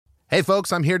Hey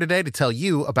folks, I'm here today to tell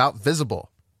you about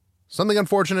Visible. Something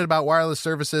unfortunate about wireless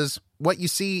services, what you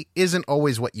see isn't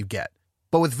always what you get.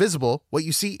 But with Visible, what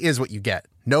you see is what you get.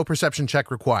 No perception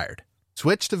check required.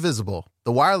 Switch to Visible,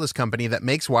 the wireless company that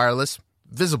makes wireless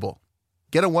visible.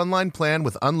 Get a one-line plan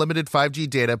with unlimited 5G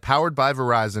data powered by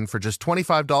Verizon for just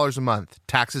 $25 a month,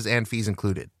 taxes and fees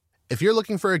included. If you're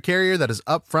looking for a carrier that is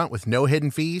upfront with no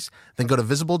hidden fees, then go to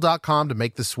Visible.com to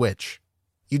make the switch.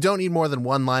 You don't need more than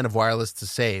one line of wireless to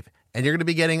save, and you're going to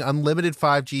be getting unlimited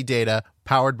 5G data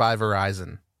powered by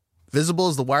Verizon. Visible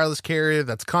is the wireless carrier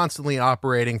that's constantly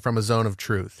operating from a zone of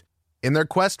truth. In their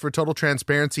quest for total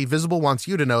transparency, Visible wants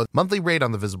you to know the monthly rate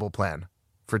on the Visible plan.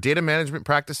 For data management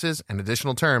practices and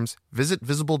additional terms, visit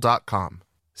Visible.com.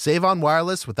 Save on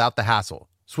wireless without the hassle.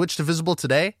 Switch to Visible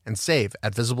today and save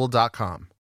at Visible.com.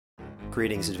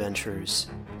 Greetings, adventurers.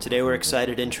 Today we're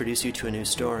excited to introduce you to a new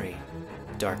story,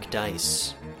 Dark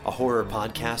Dice, a horror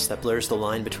podcast that blurs the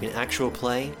line between actual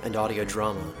play and audio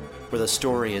drama, where the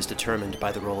story is determined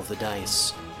by the roll of the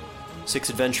dice. 6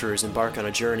 adventurers embark on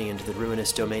a journey into the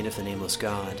ruinous domain of the Nameless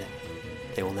God.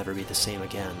 They will never be the same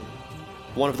again.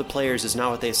 One of the players is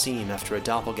not what they seem after a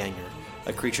doppelganger,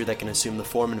 a creature that can assume the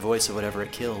form and voice of whatever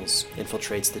it kills,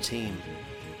 infiltrates the team.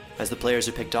 As the players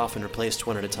are picked off and replaced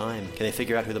one at a time, can they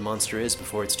figure out who the monster is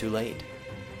before it's too late?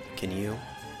 Can you?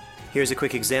 Here's a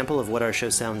quick example of what our show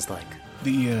sounds like.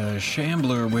 The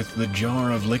shambler with the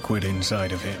jar of liquid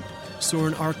inside of him.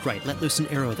 Soren Arkwright let loose an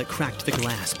arrow that cracked the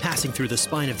glass, passing through the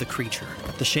spine of the creature.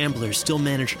 The shambler still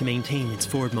managed to maintain its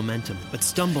forward momentum, but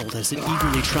stumbled as it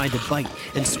eagerly tried to bite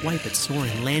and swipe at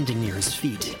Soren, landing near his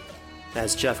feet.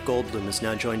 As Jeff Goldblum has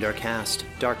now joined our cast,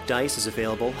 Dark Dice is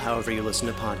available however you listen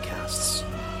to podcasts.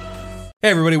 Hey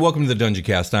everybody, welcome to the Dungeon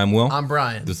Cast. I'm Will. I'm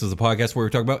Brian. This is a podcast where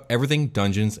we talk about everything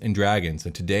Dungeons and Dragons,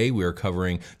 and today we are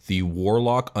covering the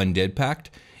Warlock Undead Pact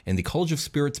and the College of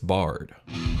Spirits Bard.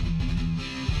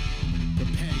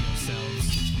 Prepare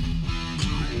yourselves.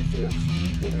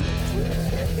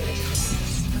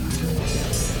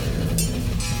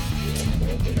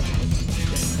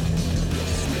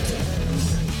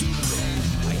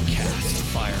 I cast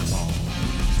Fireball.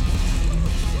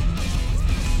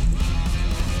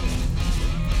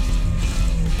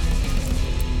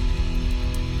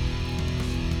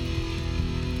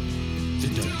 The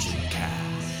Dungeon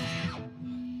Cast.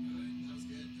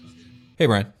 Hey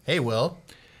Brian. Hey, Will.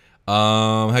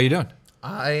 How you doing?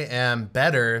 I am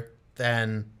better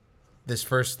than this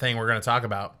first thing we're going to talk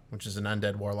about, which is an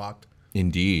undead warlock.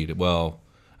 Indeed. Well,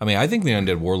 I mean, I think the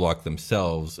Undead Warlock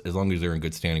themselves, as long as they're in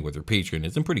good standing with their patron,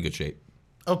 is in pretty good shape.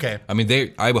 Okay. I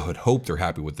mean, I would hope they're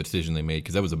happy with the decision they made,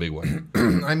 because that was a big one.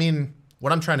 I mean,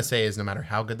 what I'm trying to say is no matter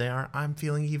how good they are, I'm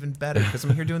feeling even better because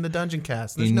I'm here doing the Dungeon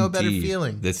Cast. There's no better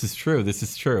feeling. This is true. This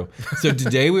is true. So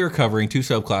today we are covering 2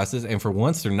 subclasses, and for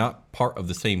once they're not part of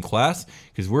the same class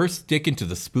because we're sticking to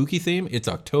the spooky theme. It's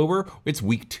October. It's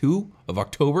week 2 of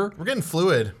October. We're getting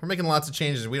fluid. We're making lots of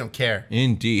changes. We don't care.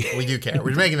 Indeed. We do care.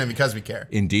 We're making them because we care.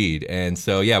 Indeed. And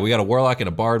so, yeah, we got a Warlock and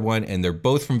a Bard one, and they're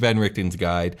both from Van Richten's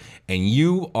guide. And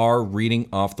you are reading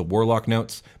off the Warlock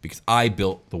notes because I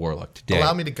built the Warlock today.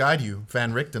 Allow me to guide you,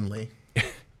 Van Richtenly.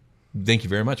 Thank you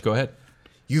very much. Go ahead.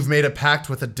 You've made a pact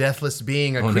with a deathless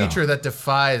being, a creature that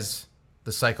defies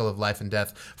the cycle of life and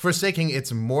death, forsaking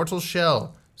its mortal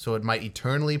shell so it might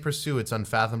eternally pursue its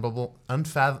unfathomable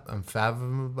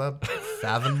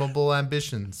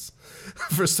ambitions.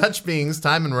 For such beings,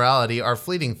 time and morality are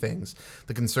fleeting things,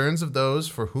 the concerns of those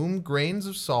for whom grains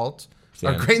of sand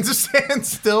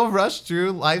still rush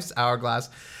through life's hourglass.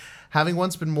 Having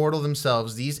once been mortal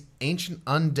themselves, these ancient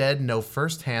undead know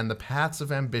firsthand the paths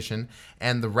of ambition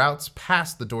and the routes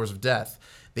past the doors of death.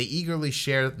 They eagerly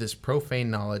share this profane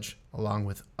knowledge, along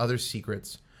with other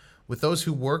secrets, with those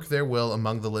who work their will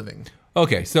among the living.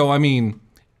 Okay, so I mean,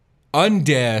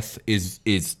 undeath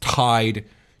is tied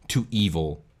to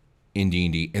evil in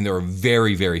D&D, and there are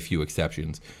very, very few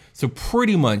exceptions. So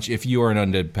pretty much, if you are an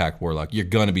Undead Pact Warlock, you're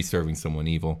gonna be serving someone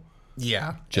evil.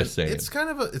 Yeah, Just saying. It's kind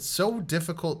of it's so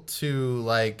difficult to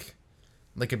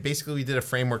basically we did a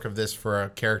framework of this for a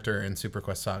character in Super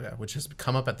Quest Saga, which has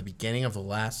come up at the beginning of the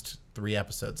last 3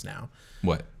 episodes now.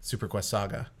 What? Super Quest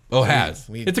Saga. Oh,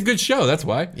 it's a good show. That's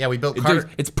why. Yeah, we built Carter.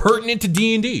 It's pertinent to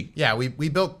D&D. Yeah, we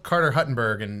built Carter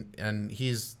Huttenberg, and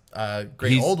he's a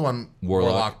great old one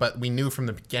warlock, but we knew from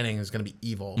the beginning it was going to be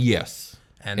evil. Yes.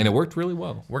 And it worked really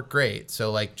well. Worked great.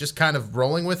 So, just kind of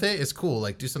rolling with it is cool.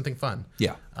 Do something fun.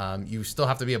 Yeah. You still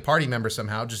have to be a party member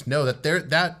somehow. Just know that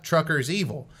that trucker is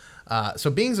evil.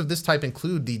 So beings of this type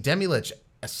include the Demi-Lich,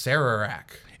 Acerarak.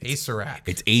 It's Acerarak.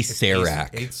 It's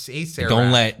Acerarak.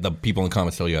 Don't let the people in the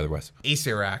comments tell you otherwise.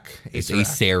 Acerarak. It's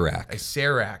Acerarak.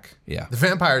 Acerarak. Yeah. The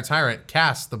vampire tyrant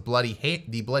casts the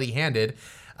bloody-handed,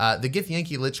 the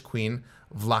Githyanki Lich Queen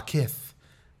Vlakith.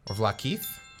 Or Vlakith?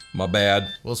 My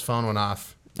bad. Will's phone went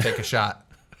off. Take a shot.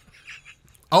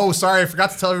 Oh, sorry, I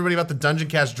forgot to tell everybody about the Dungeon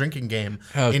Cast drinking game.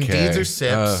 Okay. Indeeds or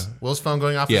sips. Will's phone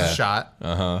going off as a shot.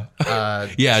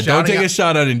 Yeah, don't take a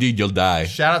shot on Indeed, you'll die.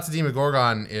 Shout out to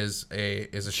Demogorgon is a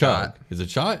shot. Is it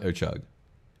shot or chug?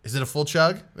 Is it a full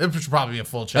chug? It should probably be a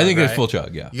full chug. I think right? it's full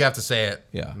chug, yeah. You have to say it.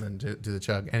 Yeah. And then do the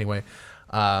chug. Anyway,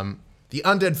 the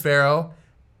Undead Pharaoh,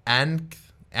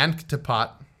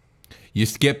 Anktipot. You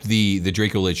skipped the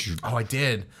Draco Lich. Oh, I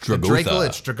did. Dragotha. The Draco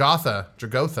Lich,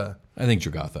 Dragotha. I think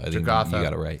Dragotha. I think you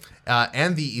got it right.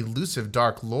 And the elusive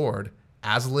Dark Lord,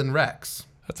 Aslan Rex.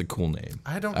 That's a cool name.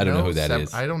 I don't know who that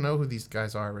is. I don't know who these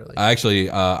guys are, really.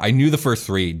 I knew the first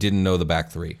three, didn't know the back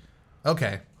three.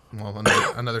 Okay. Well,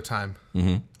 another time.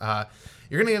 Mm-hmm.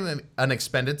 You're going to get an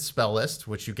expended spell list,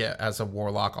 which you get as a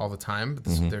warlock all the time. But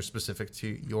they're specific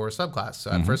to your subclass.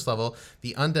 So at first level,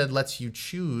 the Undead lets you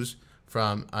choose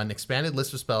from an expanded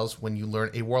list of spells when you learn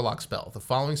a warlock spell. The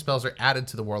following spells are added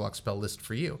to the warlock spell list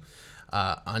for you.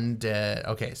 Undead.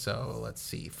 Okay, so let's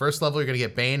see. First level, you're going to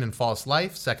get Bane and False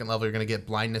Life. Second level, you're going to get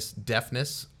Blindness,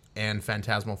 Deafness, and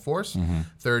Phantasmal Force.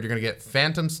 Third, you're going to get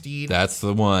Phantom Steed. That's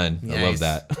the one. Nice. I love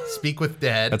that. Speak with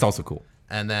Dead. That's also cool.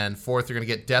 And then fourth, you're going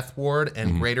to get Death Ward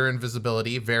and Greater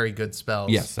Invisibility. Very good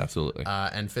spells. Yes, absolutely.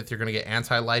 And fifth, you're going to get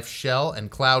Anti-Life Shell and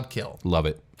Cloud Kill. Love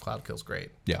it. Cloud Kill's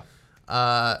great. Yeah.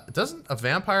 Doesn't a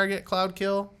vampire get Cloud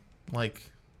Kill? Like,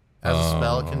 as a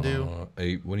spell it can do?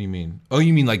 What do you mean? Oh,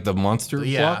 you mean like the monster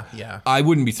block? Yeah. I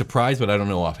wouldn't be surprised, but I don't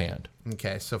know offhand.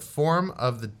 Okay, so Form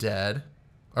of Dread.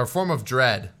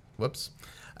 Whoops.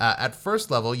 At first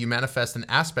level, you manifest an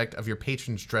aspect of your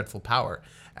patron's dreadful power.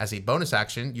 As a bonus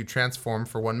action, you transform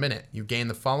for 1 minute. You gain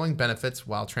the following benefits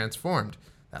while transformed.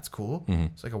 That's cool.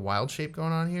 It's like a wild shape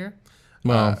going on here.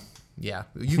 Well, yeah.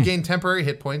 You gain temporary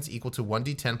hit points equal to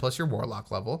 1d10 plus your warlock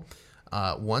level.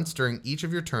 Once during each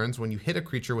of your turns, when you hit a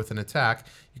creature with an attack,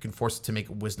 you can force it to make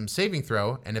a wisdom saving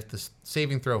throw. And if the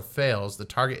saving throw fails, the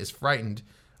target is frightened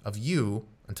of you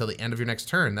until the end of your next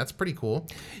turn. That's pretty cool.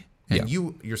 And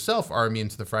you yourself are immune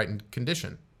to the frightened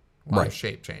condition while your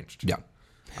shape changed. Yeah.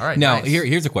 All right. Now, nice.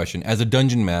 here's a question. As a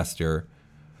dungeon master,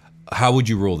 how would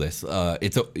you rule this?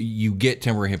 You get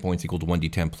temporary hit points equal to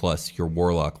 1d10 plus your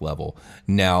warlock level.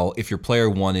 Now, if your player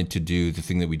wanted to do the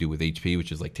thing that we do with HP,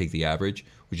 which is like take the average,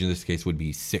 which in this case would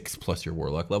be 6 plus your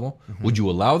warlock level, would you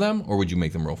allow them or would you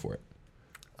make them roll for it?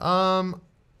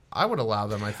 I would allow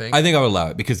them, I think. I think I would allow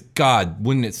it because, God,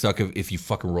 wouldn't it suck if you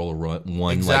fucking roll a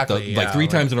 1? Exactly, like 3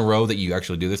 times in a row that you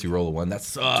actually do this, you roll a 1. That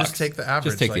sucks. Just take the average.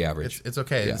 Just take the average. It's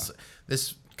okay. Yeah.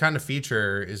 This kind of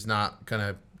feature is not going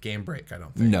to game break, I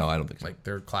don't think. No, I don't think so. Like,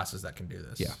 there are classes that can do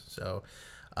this. Yeah. So,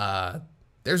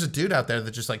 there's a dude out there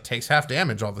that just, like, takes half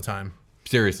damage all the time.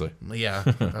 Seriously. Yeah.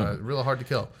 Real hard to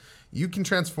kill. You can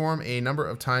transform a number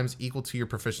of times equal to your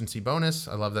proficiency bonus.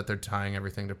 I love that they're tying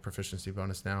everything to proficiency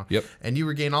bonus now. Yep. And you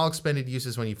regain all expended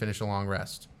uses when you finish a long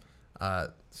rest.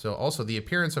 So also, the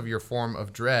appearance of your Form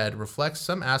of Dread reflects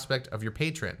some aspect of your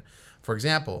patron. For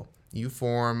example, your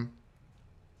form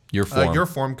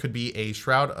could be a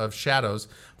shroud of shadows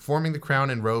forming the crown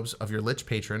and robes of your Lich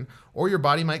patron, or your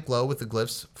body might glow with the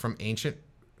glyphs from ancient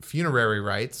funerary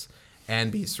rites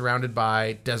and be surrounded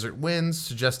by desert winds,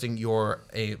 suggesting you're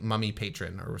a mummy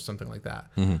patron or something like that.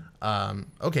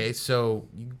 Okay, so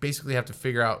you basically have to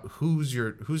figure out who's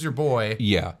your boy.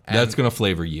 Yeah, that's going to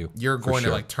flavor you. You're going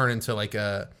to like turn into like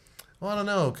a, well, I don't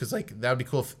know, because like that would be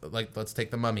cool. If, like, let's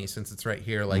take the mummy since it's right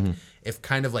here. Like, if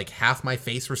kind of like half my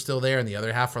face were still there and the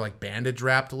other half were like bandage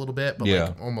wrapped a little bit, but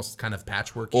like almost kind of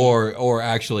patchworky. Or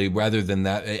actually, rather than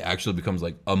that, it actually becomes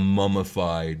like a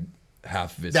mummified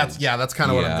half visage. That's kind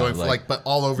of what I'm going for. Like, but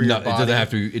all over your body.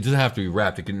 It doesn't have to be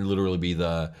wrapped. It can literally be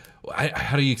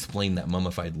how do you explain that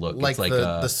mummified look? Like, it's like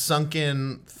the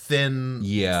sunken, thin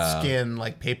skin,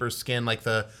 like paper skin, like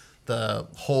the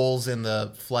holes in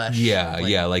the flesh.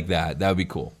 Like that. That would be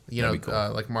cool.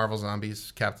 Like Marvel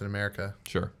Zombies, Captain America.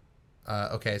 Sure.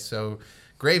 Okay, so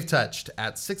Grave Touched.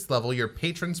 At 6th level, your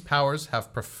patron's powers have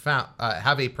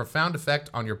a profound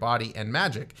effect on your body and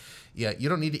magic. Yeah, you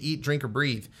don't need to eat, drink, or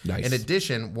breathe. Nice. In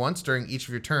addition, once during each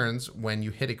of your turns, when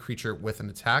you hit a creature with an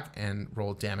attack and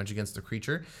roll damage against the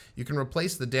creature, you can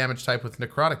replace the damage type with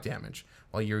necrotic damage.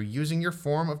 While you're using your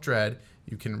Form of Dread,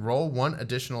 you can roll 1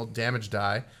 additional damage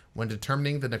die when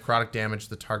determining the necrotic damage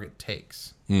the target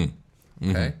takes.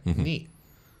 Okay, neat.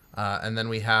 And then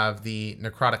we have the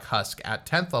Necrotic Husk. At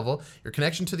 10th level, your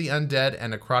connection to the undead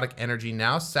and necrotic energy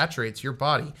now saturates your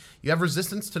body. You have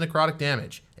resistance to necrotic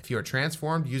damage. If you are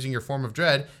transformed using your form of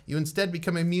dread, you instead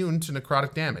become immune to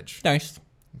necrotic damage. Nice.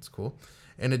 That's cool.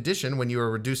 In addition, when you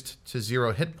are reduced to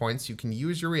 0 hit points, you can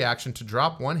use your reaction to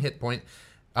drop to 1 hit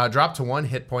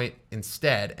point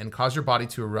instead, and cause your body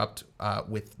to erupt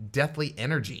with deathly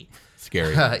energy.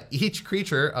 Scary. Each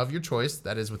creature of your choice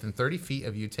that is within 30 feet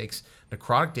of you takes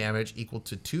necrotic damage equal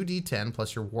to 2d10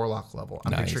 plus your warlock level.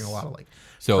 I'm picturing a lot of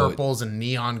purples and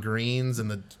neon greens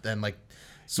and like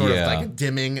sort of like a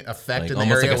dimming effect in the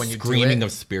area when you do it. Screaming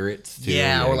of spirits too.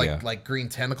 Yeah, or like green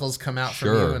tentacles come out from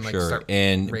you and start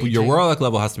and raging. Your warlock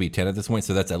level has to be 10 at this point,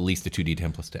 so that's at least a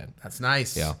 2d10 plus 10. That's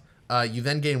nice. Yeah. You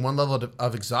then gain 1 level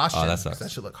of exhaustion. Oh, that sucks. That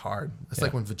should look hard. It's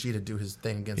like when Vegeta do his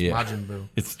thing against Majin Buu.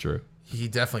 It's true. He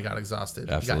definitely got exhausted.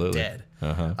 Absolutely. He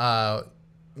got dead.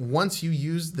 Once you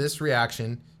use this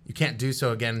reaction, you can't do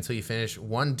so again until you finish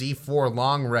 1d4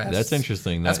 long rest. That's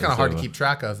interesting. That's kind of hard to keep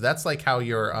track of. That's like how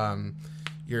your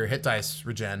hit dice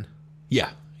regen.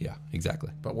 Yeah,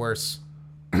 exactly. But worse.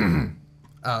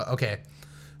 Okay.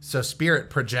 So spirit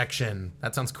projection.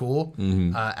 That sounds cool.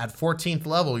 Mm-hmm. At 14th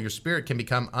level, your spirit can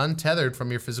become untethered from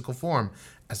your physical form.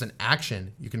 As an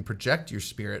action, you can project your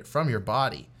spirit from your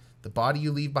body. The body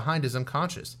you leave behind is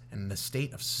unconscious and in a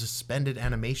state of suspended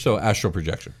animation. So astral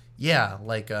projection. Yeah,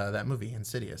 like that movie,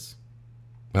 Insidious.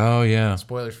 Oh, yeah.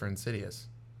 Spoilers for Insidious.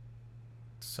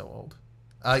 So old.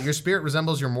 Your spirit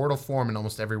resembles your mortal form in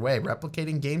almost every way,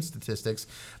 replicating game statistics,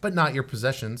 but not your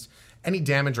possessions. Any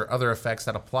damage or other effects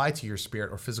that apply to your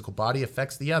spirit or physical body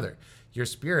affects the other. Your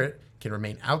spirit can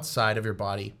remain outside of your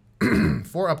body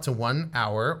for up to 1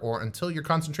 hour or until your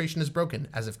concentration is broken,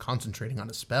 as if concentrating on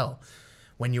a spell.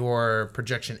 When your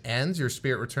projection ends, your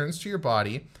spirit returns to your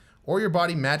body, or your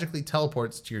body magically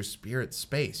teleports to your spirit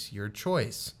space, your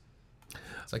choice.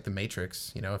 It's like the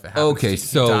Matrix, if it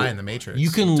happens, you die in the Matrix. You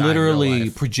can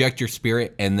literally project your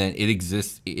spirit, and then it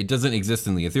exists. It doesn't exist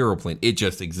in the ethereal plane. It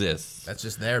just exists. That's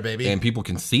just there, baby. And people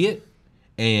can see it,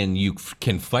 and you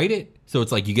can fight it. So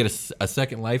it's like you get a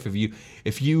second life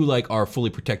if you like are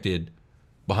fully protected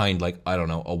behind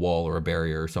a wall or a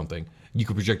barrier or something. You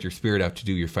can project your spirit out to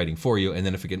do your fighting for you, and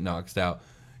then if it gets knocked out,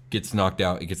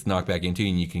 it gets knocked back into you,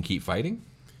 and you can keep fighting.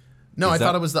 No, I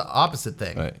thought it was the opposite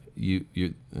thing. Right. You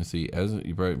let's see. As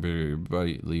your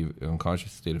body leave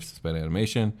unconscious state of suspended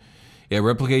animation, it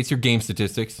replicates your game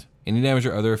statistics. Any damage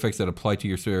or other effects that apply to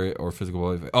your spirit or physical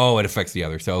body. Oh, it affects the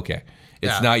other. So okay,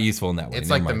 it's not useful in that way. It's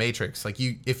like the Matrix. Like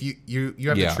if you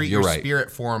have to treat your spirit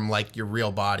form like your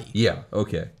real body. Yeah.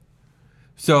 Okay.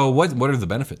 So what are the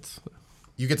benefits?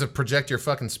 You get to project your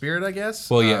fucking spirit, I guess?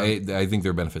 Well, yeah, I think there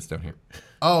are benefits down here.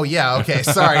 Oh, yeah, okay,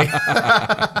 sorry.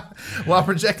 While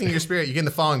projecting your spirit, you gain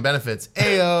the following benefits.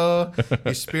 Ayo!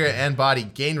 Your spirit and body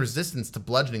gain resistance to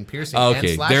bludgeoning, piercing, and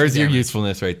slashing there's your damage.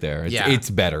 usefulness right there. It's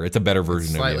better. It's a better version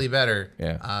of you. Slightly better.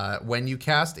 Yeah. When you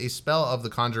cast a spell of the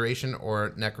Conjuration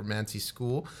or Necromancy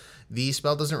School, the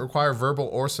spell doesn't require verbal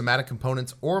or somatic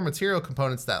components or material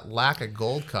components that lack a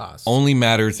gold cost. Only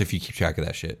matters if you keep track of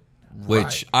that shit.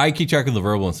 Which I keep track of the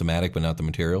verbal and somatic, but not the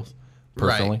materials,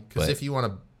 personally. Right, because if you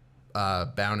want to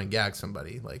bound and gag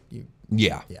somebody,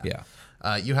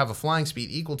 you have a flying speed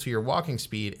equal to your walking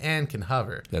speed and can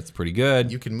hover. That's pretty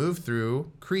good. You can move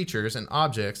through creatures and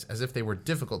objects as if they were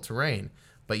difficult terrain,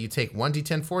 but you take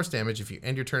 1d10 force damage if you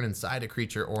end your turn inside a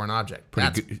creature or an object.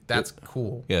 That's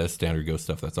cool. Yeah, that's standard ghost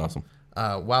stuff. That's awesome.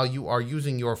 While you are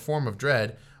using your form of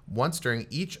dread, once during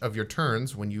each of your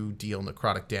turns, when you deal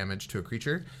necrotic damage to a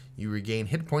creature, you regain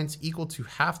hit points equal to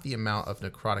half the amount of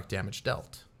necrotic damage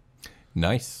dealt.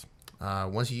 Nice.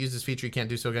 Once you use this feature, you can't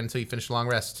do so again until you finish a long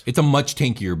rest. It's a much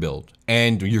tankier build,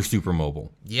 and you're super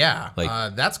mobile. Yeah,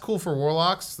 that's cool for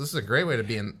warlocks. This is a great way to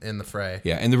be in the fray.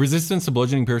 Yeah, and the resistance to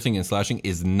bludgeoning, piercing, and slashing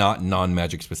is not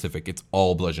non-magic specific. It's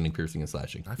all bludgeoning, piercing, and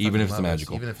slashing, even if it's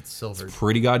magical. Even if it's silvered. It's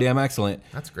pretty goddamn excellent.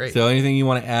 That's great. So anything you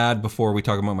want to add before we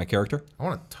talk about my character? I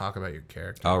want to talk about your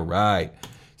character. All right.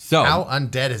 So how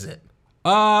undead is it?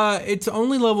 It's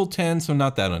only level 10, so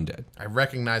not that undead. I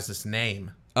recognize this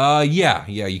name. Yeah,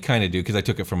 you kind of do, because I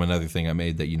took it from another thing I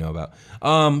made that you know about.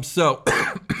 So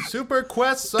Super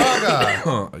Quest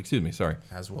Saga. Excuse me, sorry.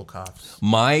 As Will coughs.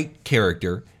 My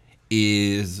character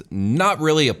is not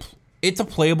really it's a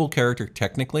playable character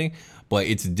technically, but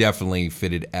it's definitely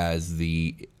fitted as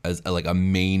a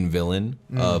main villain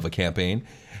of a campaign,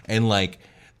 and like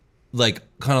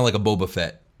kind of like a Boba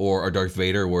Fett or a Darth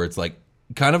Vader, where it's like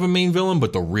kind of a main villain,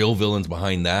 but the real villain's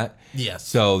behind that. Yes.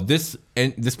 So this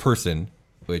person,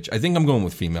 which I think I'm going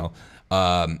with female,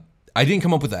 I didn't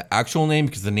come up with the actual name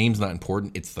because the name's not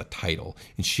important. It's the title.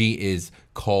 And she is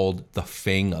called the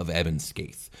Fang of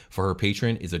Ebonscaith. For her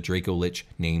patron is a Draco Lich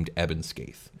named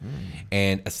Ebonscaith.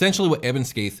 And essentially what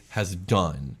Ebonscaith has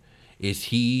done is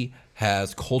he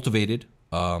has cultivated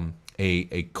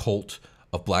a cult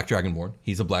of Black Dragonborn.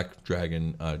 He's a Black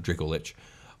Dragon Draco Lich.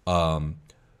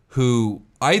 Who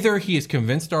either he is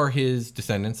convinced are his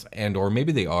descendants and or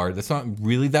maybe they are. That's not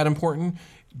really that important.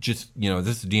 Just,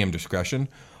 this is DM discretion.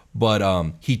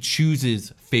 But he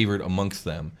chooses favored amongst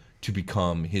them to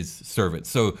become his servant.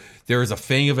 So there is a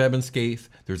Fang of Ebonscaith,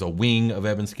 there's a Wing of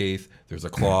Ebonscaith, there's a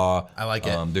Claw. I like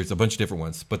it. There's a bunch of different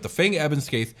ones. But the Fang of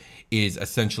Ebonscaith is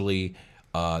essentially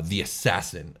the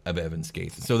assassin of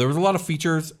Ebonscaith. So there was a lot of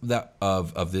features that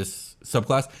of this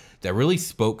subclass that really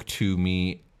spoke to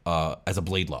me as a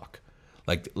blade lock.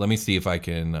 Like, let me see if I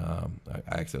can, I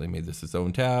accidentally made this its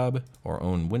own tab or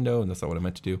own window, and that's not what I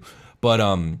meant to do. But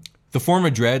the Form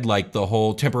of Dread, like the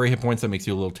whole temporary hit points that makes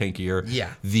you a little tankier. Yeah.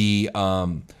 The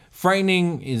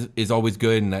frightening is always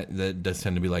good, and that does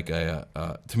tend to be like to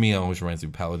me, it always reminds me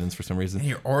of Paladins for some reason. And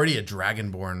you're already a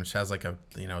Dragonborn, which has like a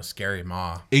scary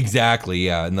maw. Exactly,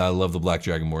 yeah. And I love the Black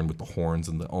Dragonborn with the horns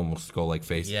and the almost skull-like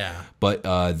face. Yeah. But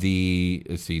let's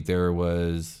see,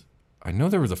 I know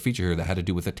there was a feature here that had to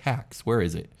do with attacks. Where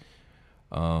is it?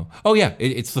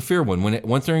 It's the fear one.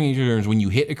 Once during each turns, when you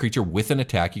hit a creature with an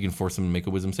attack, you can force them to make a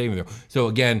wisdom saving throw. So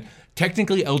again,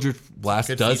 technically Eldritch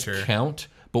Blast does count,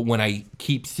 but when I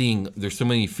keep seeing there's so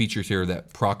many features here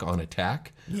that proc on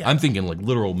attack, I'm thinking like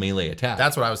literal melee attack.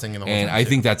 That's what I was thinking the whole time. And I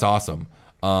think that's awesome.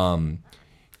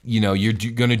 You're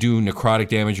going to do necrotic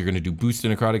damage. You're going to do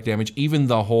boosted necrotic damage. Even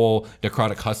the whole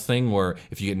necrotic husk thing where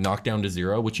if you get knocked down to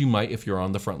 0, which you might if you're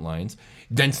on the front lines,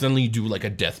 then suddenly you do like a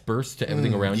death burst to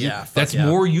everything around you. That's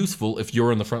more useful if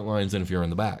you're on the front lines than if you're in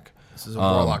the back. This is a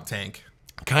warlock tank.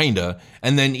 Kinda.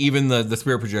 And then even the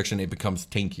spirit projection, it becomes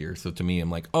tankier. So to me, I'm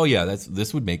like, oh yeah,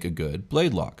 this would make a good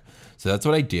blade lock. So that's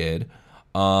what I did.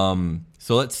 So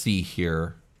let's see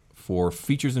here for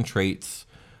features and traits.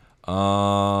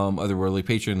 Otherworldly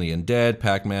Patron, the Undead,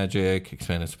 Pact Magic,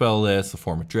 Expanded Spell List, the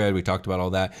Form of Dread. We talked about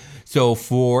all that. So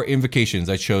for invocations,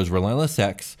 I chose Relentless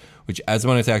Hex, which as a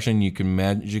bonus action, you can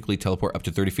magically teleport up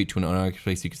to 30 feet to an unoccupied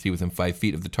space you can see within 5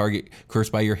 feet of the target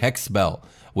cursed by your Hex spell,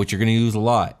 which you're going to use a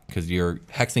lot because you're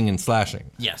hexing and slashing.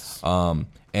 Yes.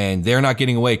 And they're not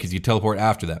getting away because you teleport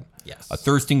after them. Yes. A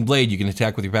Thirsting Blade, you can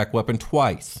attack with your Pact weapon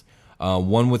twice.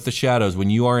 One with the shadows. When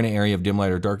you are in an area of dim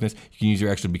light or darkness, you can use your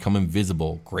action to become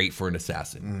invisible. Great for an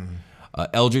assassin.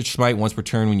 Eldritch Smite, once per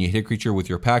turn, when you hit a creature with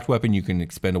your Pact weapon, you can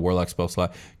expend a Warlock spell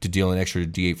slot to deal an extra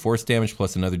D8 force damage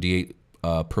plus another D8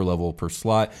 per level per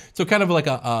slot. So kind of like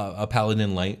a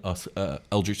Paladin Light,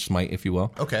 Eldritch Smite, if you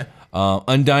will. Okay.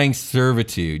 Undying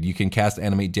Servitude. You can cast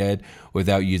Animate Dead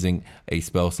without using a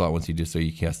spell slot. Once you do so,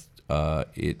 you cast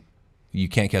it. You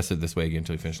can't cast it this way again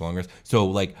until you finish long rest. So,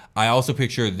 like, I also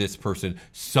picture this person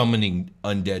summoning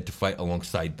undead to fight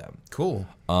alongside them. Cool.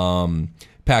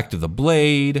 Pact of the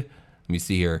Blade. Let me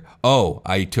see here. Oh,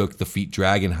 I took the feat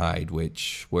Dragonhide,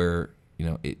 where's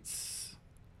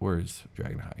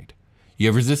Dragonhide? You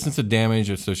have resistance to damage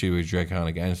associated with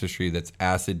draconic ancestry. That's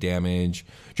acid damage.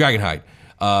 Dragonhide.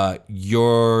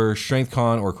 Your strength,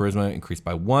 con, or charisma increased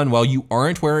by 1. While you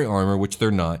aren't wearing armor, which they're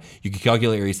not, you can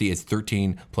calculate your AC as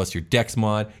 13 plus your dex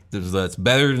mod. That's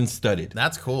better than studded.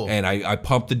 That's cool. And I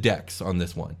pumped the dex on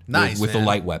this one. Nice, with a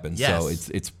light weapon. Yes. So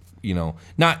it's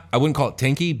not, I wouldn't call it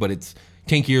tanky, but it's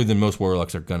tankier than most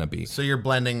warlocks are gonna be. So you're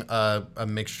blending a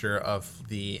mixture of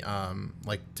the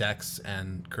like dex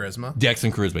and charisma. Dex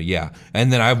and charisma, yeah.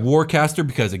 And then I have Warcaster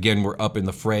because again we're up in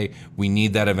the fray. We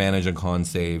need that advantage on con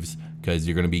saves because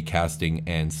you're gonna be casting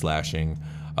and slashing.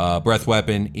 Breath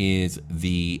weapon is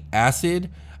the acid.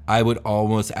 I would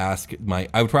probably ask my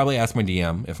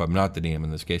DM, if I'm not the DM in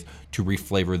this case, to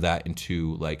reflavor that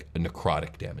into like a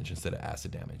necrotic damage instead of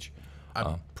acid damage.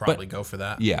 I'd probably go for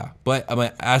that. Yeah, but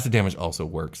acid damage also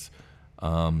works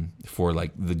for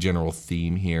like the general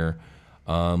theme here.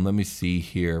 Let me see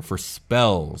here. For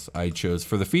spells, I chose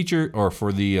for the feature or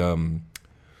for the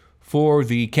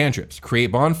cantrips. Create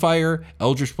Bonfire,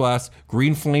 Eldritch Blast,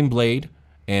 Green Flame Blade,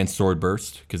 and Sword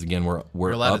Burst. Because again,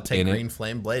 we're allowed up to take in Green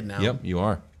Flame Blade now. Yep, you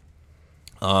are.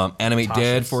 Animate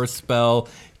Dead for a spell.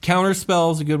 Counter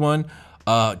spell is a good one.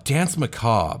 Dance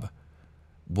Macabre.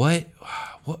 What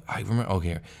I remember?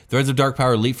 Okay, threads of dark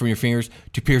power leap from your fingers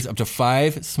to pierce up to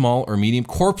 5 small or medium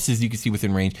corpses you can see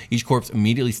within range. Each corpse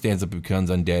immediately stands up and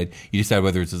becomes undead. You decide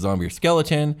whether it's a zombie or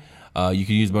skeleton. You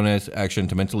can use bonus action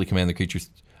to mentally command the creatures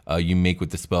you make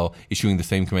with the spell, issuing the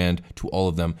same command to all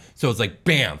of them. So it's like,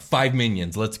 bam, 5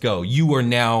 minions, let's go. You are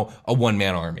now a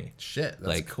one-man army. Shit,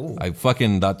 that's cool. I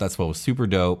fucking thought that spell was super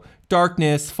dope.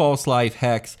 Darkness, False Life,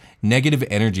 Hex, Negative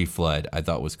Energy Flood, I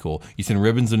thought was cool. You send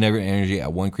ribbons of negative energy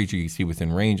at one creature you see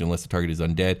within range unless the target is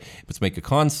undead. It must make a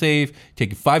con save,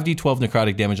 take 5d12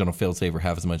 necrotic damage on a failed save or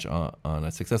half as much on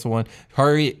a successful one.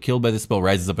 Target killed by this spell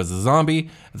rises up as a zombie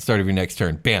at the start of your next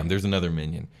turn. Bam, there's another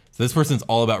minion. So this person's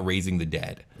all about raising the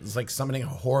dead. It's like summoning a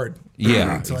horde.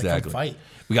 Yeah, to exactly. Fight.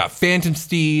 We got Phantom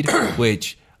Steed,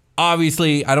 which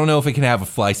obviously I don't know if it can have a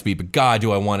fly speed, but God,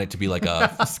 do I want it to be like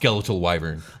a skeletal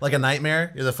wyvern. Like a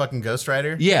nightmare? You're the fucking Ghost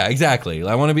Rider? Yeah, exactly.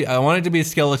 I want it to be a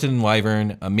skeleton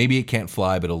wyvern. Maybe it can't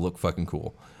fly, but it'll look fucking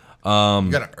cool. You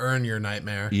gotta earn your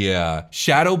nightmare. Yeah.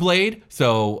 Shadow Blade.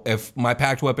 So if my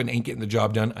Pact weapon ain't getting the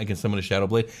job done, I can summon a Shadow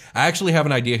Blade. I actually have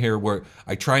an idea here where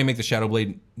I try and make the Shadow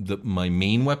Blade my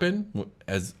main weapon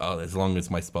as long as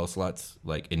my spell slots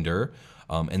like endure.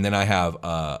 And then I have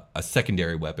a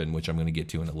secondary weapon, which I'm going to get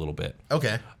to in a little bit.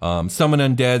 Okay. Summon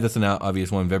Undead. That's an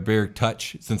obvious one. Barbaric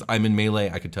Touch. Since I'm in melee,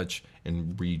 I could touch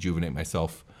and rejuvenate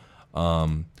myself.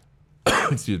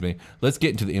 Excuse me. Let's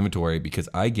get into the inventory because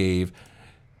I gave...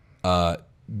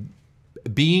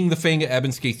 being the Fang of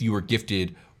Ebonskaith, you were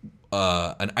gifted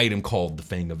an item called the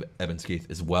Fang of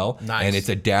Ebonskaith as well. Nice. And it's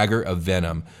a Dagger of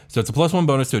Venom. So it's a +1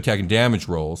 bonus to attack and damage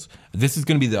rolls. This is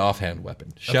going to be the offhand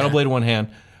weapon. Shadow Blade in one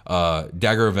hand,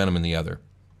 Dagger of Venom in the other.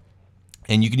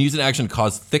 And you can use an action to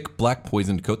cause thick black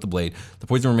poison to coat the blade. The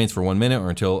poison remains for 1 minute or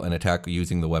until an attack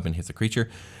using the weapon hits a creature.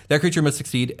 That creature must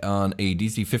succeed on a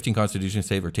DC 15 Constitution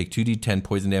save or take 2d10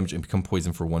 poison damage and become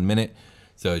poisoned for 1 minute.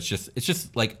 So it's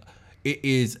just like it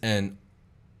is an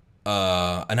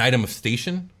item of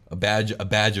station, a badge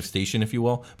of station, if you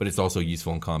will. But it's also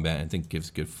useful in combat and I think gives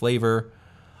good flavor.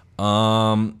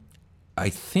 I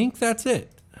think that's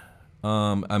it.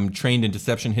 I'm trained in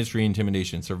deception, history,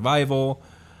 intimidation, and survival.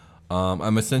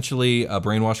 I'm essentially a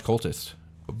brainwashed cultist,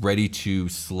 ready to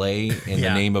slay in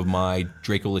the name of my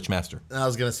Draco Lich Master. I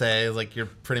was gonna say, like, you're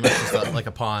pretty much just like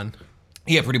a pawn.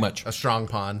 Yeah, pretty much. A strong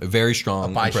pawn. A very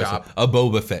strong, a buy impressive. shop. A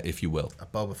Boba Fett, if you will. A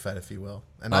Boba Fett, if you will.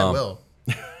 And I will.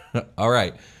 All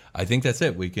right. I think that's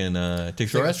it. We can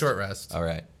take a short rest. All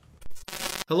right.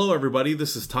 Hello, everybody.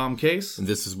 This is Tom Case. And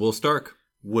this is Will Stark.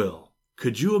 Will,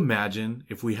 could you imagine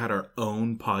if we had our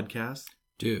own podcast?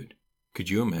 Dude, could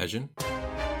you imagine?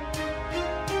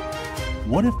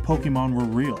 What if Pokemon were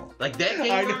real? Like that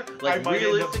Gengar, like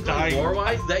realistically,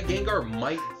 lore-wise, that Gengar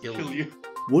might kill you.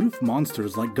 What if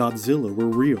monsters like Godzilla were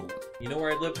real? You know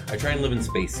where I live? I try and live in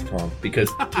space, Tom, because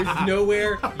there's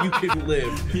nowhere you can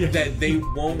live that they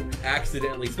won't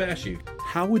accidentally smash you.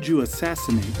 How would you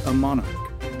assassinate a monarch?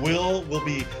 Will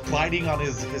be gliding on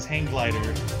his hang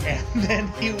glider, and then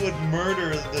he would murder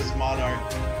this monarch.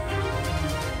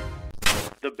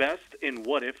 The best in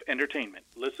What If Entertainment.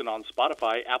 Listen on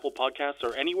Spotify, Apple Podcasts,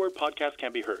 or anywhere podcasts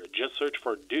can be heard. Just search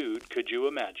for Dude, Could You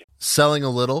Imagine? Selling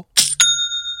a little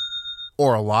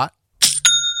or a lot?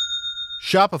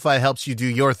 Shopify helps you do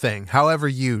your thing, however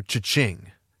you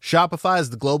cha-ching. Shopify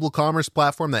is the global commerce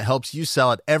platform that helps you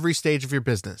sell at every stage of your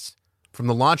business. From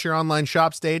the launch your online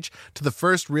shop stage to the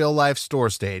first real-life store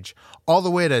stage, all the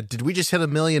way to did we just hit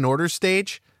 1 million orders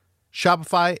stage?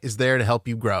 Shopify is there to help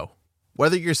you grow.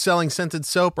 Whether you're selling scented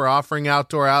soap or offering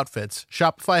outdoor outfits,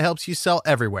 Shopify helps you sell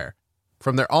everywhere.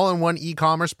 From their all-in-one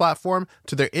e-commerce platform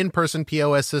to their in-person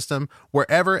POS system,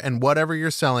 wherever and whatever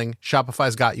you're selling,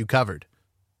 Shopify's got you covered.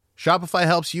 Shopify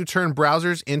helps you turn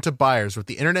browsers into buyers with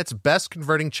the internet's best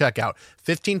converting checkout,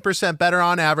 15% better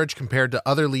on average compared to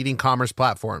other leading commerce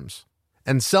platforms.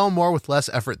 And sell more with less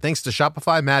effort thanks to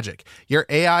Shopify Magic, your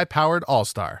AI-powered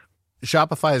all-star.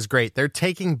 Shopify is great. They're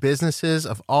taking businesses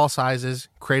of all sizes,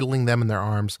 cradling them in their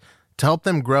arms, to help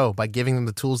them grow by giving them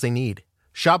the tools they need.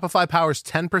 Shopify powers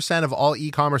 10% of all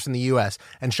e-commerce in the U.S.,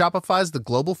 and Shopify's the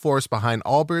global force behind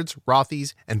Allbirds,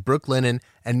 Rothy's, and Brooklinen,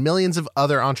 and millions of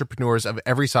other entrepreneurs of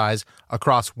every size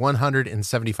across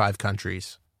 175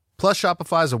 countries. Plus,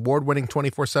 Shopify's award-winning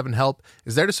 24/7 help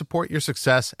is there to support your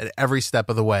success at every step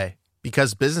of the way.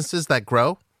 Because businesses that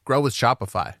grow, grow with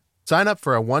Shopify. Sign up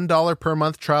for a $1 per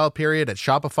month trial period at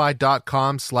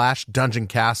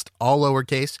shopify.com/dungeoncast, all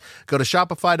lowercase. Go to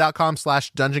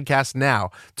shopify.com/dungeoncast now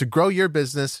to grow your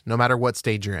business no matter what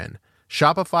stage you're in.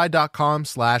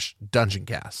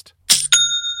 Shopify.com/dungeoncast.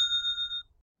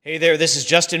 Hey there, this is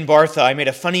Justin Bartha. I made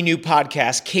a funny new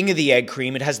podcast, King of the Egg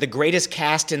Cream. It has the greatest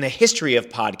cast in the history of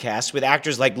podcasts with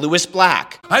actors like Louis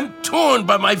Black. I'm torn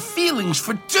by my feelings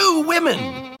for 2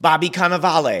 women. Bobby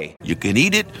Cannavale. You can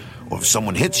eat it, or if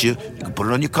someone hits you, you can put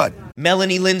it on your cut.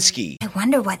 Melanie Linsky. I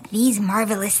wonder what these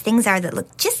marvelous things are that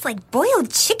look just like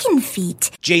boiled chicken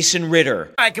feet. Jason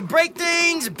Ritter. I can break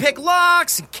things and pick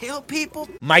locks and kill people.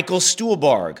 Michael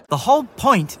Stuhlbarg. The whole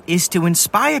point is to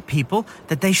inspire people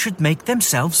that they should make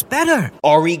themselves better.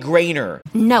 Ari Grainer.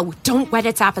 No, don't whet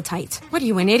its appetite. What are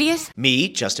you, an idiot? Me,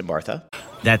 Justin Bartha.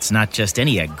 That's not just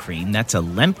any egg cream, that's a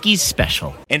Lemke's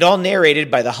special. And all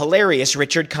narrated by the hilarious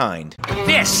Richard Kind.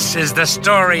 This is the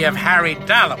story of Harry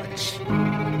Dalowitz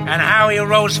and how he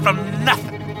rose from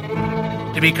nothing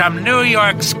to become New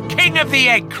York's King of the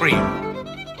Egg Cream.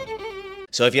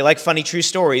 So if you like funny true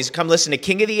stories, come listen to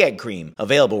King of the Egg Cream,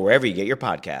 available wherever you get your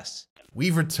podcasts.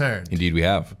 We've returned. Indeed we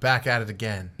have. We're back at it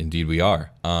again. Indeed we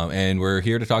are. And we're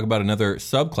here to talk about another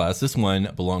subclass. This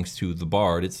one belongs to the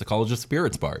Bard. It's the College of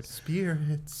Spirits Bard.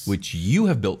 Spirits. Which you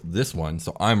have built this one,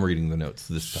 so I'm reading the notes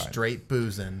this time. Straight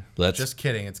boozing. Just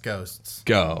kidding, it's ghosts.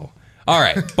 Go. All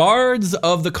right. Bards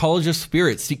of the College of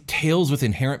Spirits seek tales with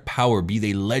inherent power, be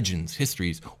they legends,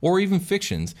 histories, or even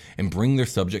fictions, and bring their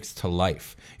subjects to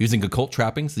life. Using occult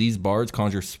trappings, these bards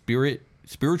conjure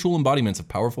spiritual embodiments of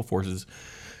powerful forces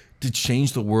to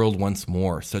change the world once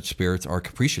more. Such spirits are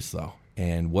capricious, though,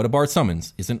 and what a bard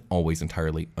summons isn't always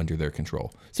entirely under their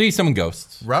control. So you summon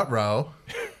ghosts. Ruh-roh.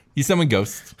 You summon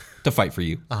ghosts to fight for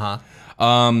you. Uh-huh.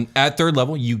 At 3rd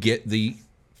level, you get the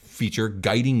feature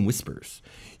Guiding Whispers.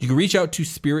 You can reach out to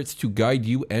spirits to guide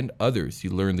you and others.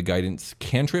 You learn the guidance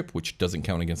cantrip, which doesn't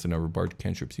count against the number of bard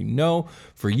cantrips you know.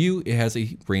 For you, it has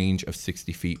a range of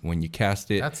 60 feet when you cast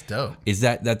it. That's dope. Is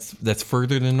that's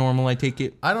further than normal, I take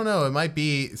it? I don't know. It might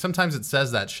be. Sometimes it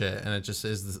says that shit, and it just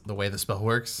is the way the spell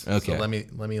works. Okay. So let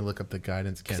me look up the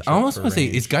guidance cantrip. I almost want to say,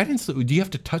 is guidance, do you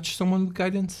have to touch someone with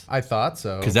guidance? I thought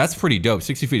so. Because that's pretty dope.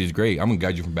 60 feet is great. I'm going to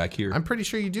guide you from back here. I'm pretty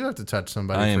sure you do have to touch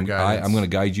somebody for guidance. I'm going to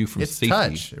guide you from safety.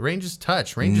 Touch. Range is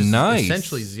touch. Range is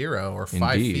essentially 0 or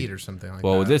 5 feet or something like that.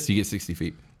 Well, with this, you get 60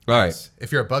 feet. All right.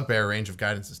 If you're a bugbear, range of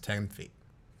guidance is 10 feet.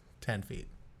 10 feet.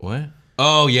 What?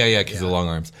 Oh, yeah, because of the long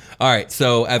arms. All right,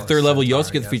 so at 3rd level, you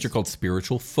also get the feature called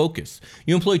Spiritual Focus.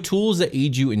 You employ tools that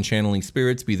aid you in channeling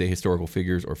spirits, be they historical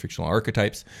figures or fictional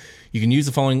archetypes. You can use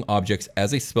the following objects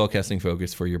as a spellcasting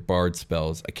focus for your bard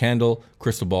spells: a candle,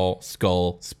 crystal ball,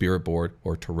 skull, spirit board,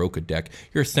 or Taroka deck.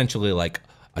 You're essentially like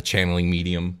a channeling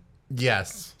medium.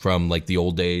 Yes. From like the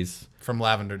old days. From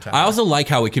Lavender Tower. I also like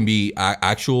how it can be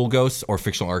actual ghosts or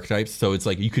fictional archetypes. So it's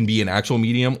like you can be an actual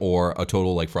medium or a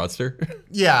total like fraudster.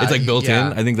 Yeah. It's like built in.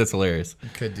 I think that's hilarious. You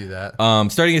could do that.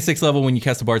 Starting at 6th level, when you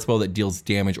cast a bard spell that deals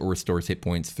damage or restores hit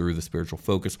points through the spiritual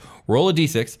focus, roll a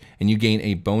d6 and you gain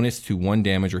a bonus to 1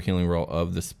 damage or healing roll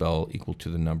of the spell equal to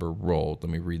the number rolled.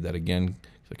 Let me read that again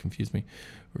because that confused me.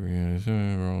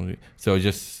 So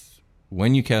just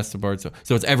when you cast a bard spell,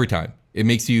 so it's every time. It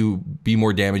makes you be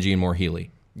more damaging and more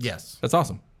healy. Yes. That's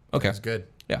awesome. Okay. That's good.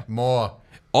 Yeah. More.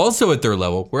 Also at 3rd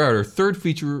level, we're at our 3rd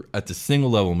feature at the single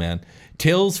level, man.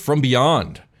 Tales from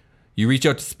Beyond. You reach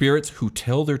out to spirits who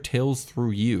tell their tales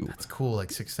through you. That's cool,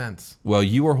 like Sixth Sense. While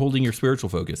you are holding your spiritual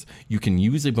focus, you can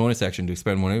use a bonus action to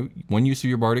expend one use of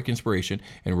your bardic inspiration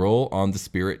and roll on the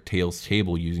spirit tales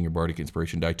table using your bardic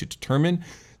inspiration die to determine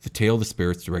the tale the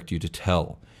spirits direct you to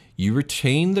tell. You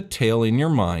retain the tale in your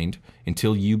mind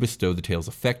until you bestow the tale's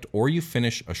effect or you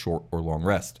finish a short or long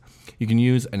rest. You can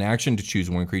use an action to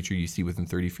choose one creature you see within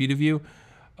 30 feet of you.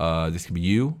 This could be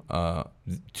you,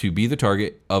 to be the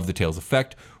target of the tale's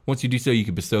effect. Once you do so, you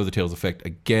can bestow the tale's effect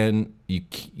again.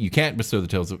 You can't bestow the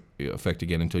tale's effect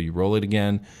again until you roll it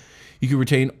again. You can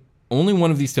retain only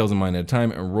one of these tales in mind at a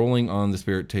time, and rolling on the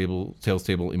spirit tales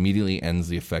table immediately ends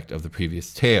the effect of the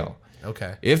previous tale.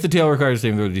 Okay. If the tale requires a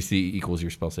saving throw DC equals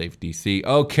your spell save DC.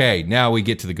 Okay, now we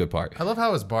get to the good part. I love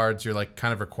how as bards you're like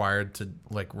kind of required to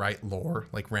like write lore,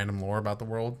 like random lore about the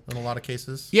world in a lot of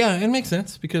cases. Yeah, it makes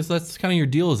sense because that's kind of your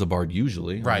deal as a bard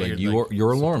usually. Right. Like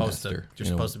you're a lore master. You're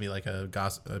supposed to be like a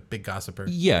big gossiper.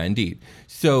 Yeah, indeed.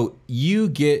 So you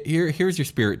get here's your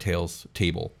spirit tales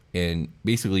table, and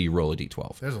basically you roll a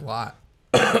d12. There's a lot.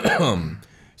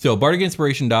 So bardic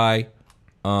inspiration die.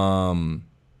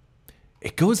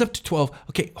 It goes up to 12.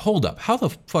 Okay, hold up. How the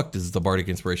fuck does the bardic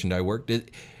inspiration die work? Do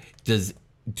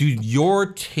your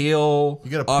tale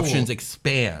options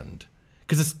expand?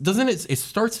 Because it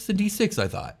starts as a d6, I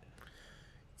thought.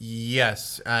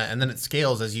 Yes, and then it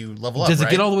scales as you level up. Does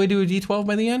it get all the way to a d12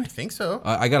 by the end? I think so.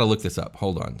 I got to look this up.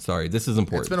 Hold on. Sorry, this is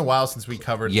important. It's been a while since we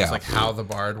covered just like how the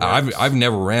bard works. I've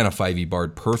never ran a 5e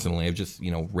bard personally. I've just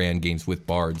ran games with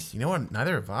bards. You know what?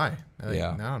 Neither have I.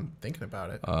 Yeah. Now I'm thinking about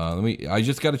it. I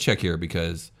just got to check here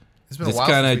because this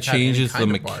kind of changes the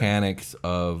mechanics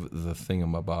of the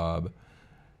thingamabob.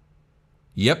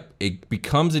 Yep, it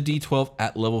becomes a d12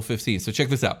 at level 15. So check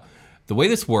this out. The way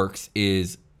this works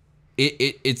is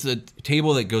It's a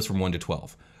table that goes from 1 to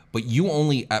 12. But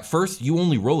at first, you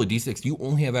only roll a d6. You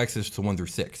only have access to 1 through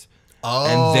 6. Oh.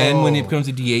 And then when it becomes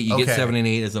a d8, you get 7 and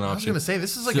 8 as an option. I was going to say,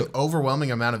 this is like an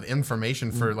overwhelming amount of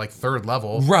information for like 3rd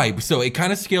level. Right. So it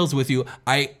kind of scales with you.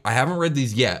 I haven't read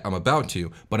these yet. I'm about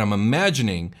to. But I'm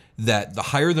imagining that the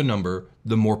higher the number,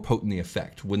 the more potent the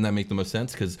effect. Wouldn't that make the most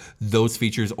sense? Because those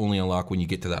features only unlock when you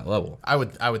get to that level. I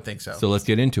would think so. So let's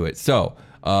get into it. So,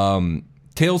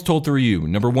 tales told through you.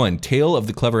 Number 1, tale of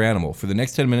the clever animal. For the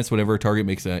next 10 minutes, whenever a target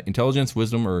makes an intelligence,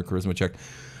 wisdom, or charisma check,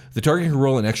 the target can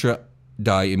roll an extra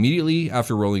die immediately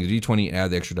after rolling a d20. Add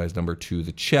the extra die's number to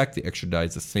the check. The extra die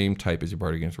is the same type as your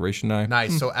bardic inspiration die.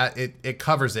 Nice. So it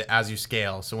covers it as you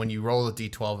scale. So when you roll a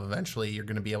d12, eventually you're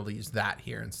going to be able to use that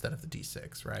here instead of the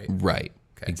d6, right? Right.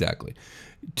 Okay. Exactly.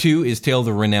 2 is tale of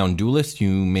the renowned duelist. You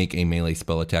make a melee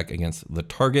spell attack against the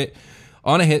target.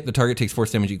 On a hit, the target takes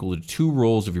force damage equal to 2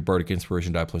 rolls of your bardic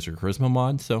inspiration die plus your charisma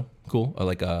mod. So cool.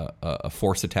 Like a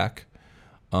force attack.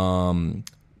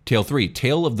 Tale 3,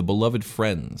 tale of the beloved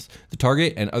friends. The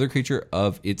target and other creature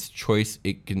of its choice,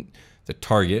 it can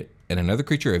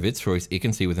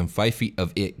see within 5 feet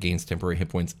of it gains temporary hit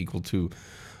points equal to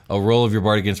a roll of your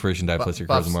bardic inspiration die plus your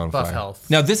charisma modifier. Buff health.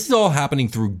 Now this is all happening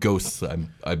through ghosts,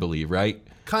 I believe, right?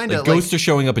 Kind of. Like ghosts are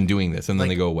showing up and doing this, and then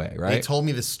they go away, right? They told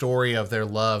me the story of their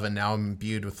love, and now I'm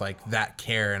imbued with like that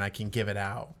care, and I can give it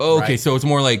out. Oh, okay, right? so it's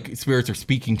more like spirits are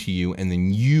speaking to you, and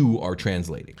then you are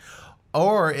translating.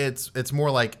 Or it's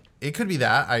more like, it could be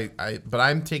that, but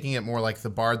I'm taking it more like the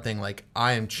bard thing, like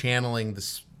I am channeling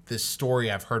this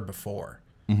story I've heard before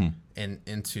and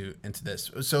into this.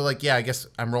 So like, yeah, I guess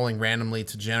I'm rolling randomly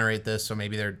to generate this, so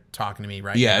maybe they're talking to me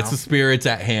right now. Yeah, it's the spirits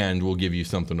at hand will give you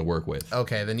something to work with.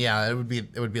 Okay, then yeah, it would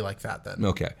be like that then.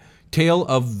 Okay. Tale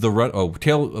of the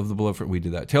beloved. We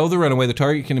did that. Tale of the runaway. The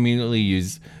target can immediately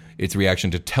use its reaction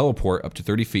to teleport up to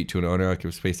 30 feet to an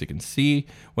unoccupied space it can see.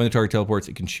 When the target teleports,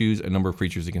 it can choose a number of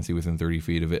creatures it can see within 30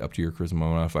 feet of it, up to your charisma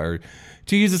modifier,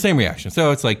 to use the same reaction.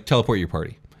 So it's like teleport your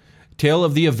party. Tale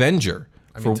of the Avenger.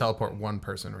 I mean, teleport one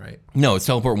person, right? No, it's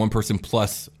teleport one person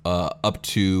plus up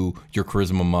to your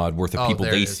charisma mod worth of people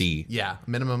they see. Yeah,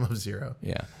 minimum of 0.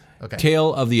 Yeah. Okay.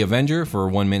 Tale of the Avenger. For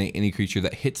 1 minute, any creature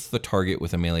that hits the target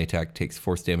with a melee attack takes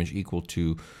force damage equal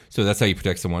to... So that's how you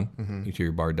protect someone, to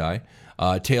your bard die.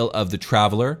 Tale of the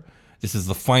Traveler. This is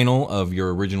the final of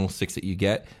your original 6 that you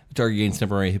get. The target gains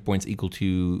temporary hit points equal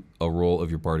to a roll of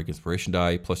your bardic inspiration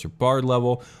die plus your bard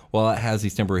level. While it has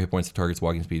these temporary hit points, the target's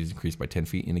walking speed is increased by 10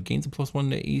 feet, and it gains a +1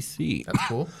 to AC. That's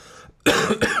cool.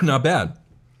 Not bad.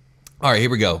 All right, here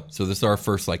we go. So this is our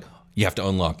first, you have to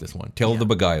unlock this one. Tale of the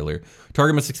Beguiler.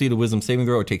 Target must succeed a wisdom saving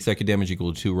throw or take psychic damage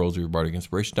equal to 2 rolls of your bardic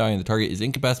inspiration die, and the target is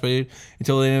incapacitated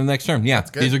until the end of the next turn. Yeah,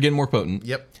 these are getting more potent.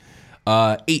 Yep.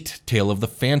 8, Tale of the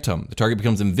Phantom. The target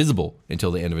becomes invisible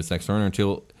until the end of its next turn or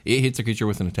until it hits a creature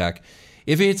with an attack.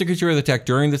 If it hits a creature with an attack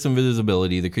during this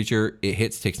invisibility, the creature it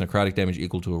hits takes necrotic damage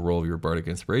equal to a roll of your bardic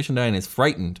inspiration die and is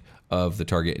frightened of the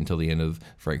target until the end of the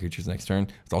frightened creature's next turn.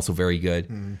 It's also very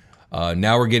good.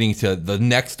 Now we're getting to the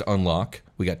next unlock.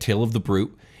 We got Tale of the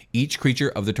Brute. Each creature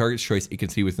of the target's choice it can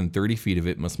see within 30 feet of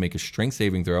it must make a strength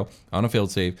saving throw. On a failed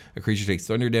save, a creature takes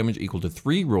thunder damage equal to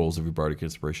 3 rolls of your bardic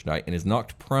inspiration die and is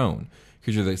knocked prone. A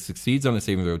creature that succeeds on a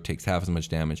saving throw takes half as much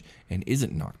damage and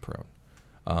isn't knocked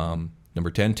prone. Number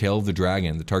 10, Tale of the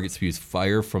Dragon. The target spews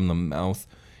fire from the mouth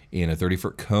in a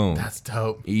 30-foot cone. That's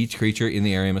dope. Each creature in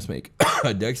the area must make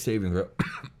a dex saving throw.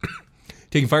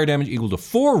 Taking fire damage equal to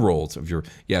 4 rolls of your...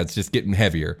 Yeah, it's just getting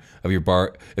heavier. Of your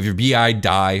BI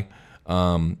die.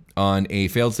 On a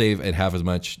failed save and half as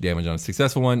much damage on a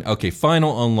successful one. Okay,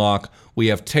 final unlock. We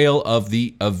have Tale of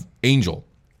Angel.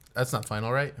 That's not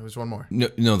final, right? It was one more. No,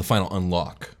 the final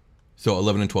unlock. So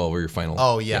 11 and 12 are your final.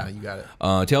 Oh, yeah. You got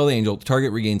it. Tale of the Angel. The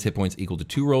target regains hit points equal to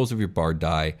 2 rolls of your bard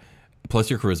die plus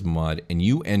your charisma mod, and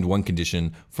you end 1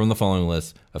 condition from the following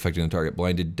list affecting the target: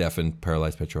 blinded, deafened,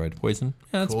 paralyzed, petrified, poison.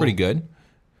 Yeah, that's pretty good.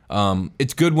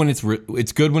 It's good when it's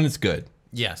good when it's good.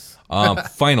 Yes.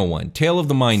 Final one, Tale of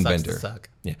the Mindbender. Sucks to suck.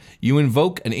 Yeah. You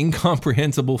invoke an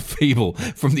incomprehensible fable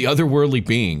from the otherworldly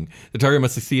being. The target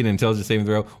must succeed an intelligence saving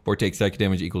throw or take psychic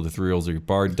damage equal to 3 rolls of your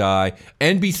bard die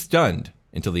and be stunned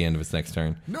until the end of its next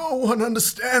turn. No one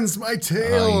understands my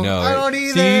tale. I know. I don't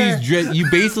either. See, you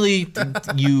basically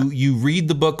you read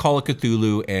the book Call of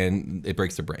Cthulhu and it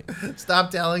breaks their brain.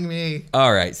 Stop telling me.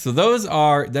 All right, so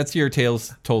that's your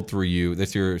tales told through you.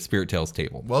 That's your Spirit Tales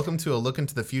table. Welcome to a look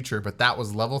into the future, but that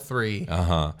was level 3.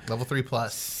 Level 3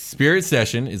 plus. Spirit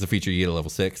Session is a feature you get at level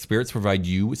 6. Spirits provide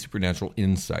you with supernatural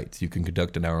insights. You can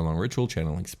conduct an hour-long ritual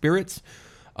channeling spirits.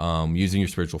 Using your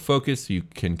spiritual focus, you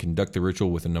can conduct the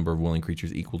ritual with a number of willing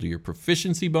creatures equal to your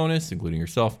proficiency bonus, including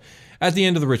yourself. At the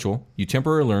end of the ritual, you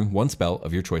temporarily learn one spell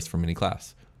of your choice from any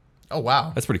class. Oh,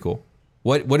 wow. That's pretty cool.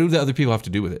 What do the other people have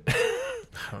to do with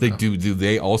it? Do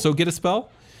they also get a spell?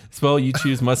 Spell you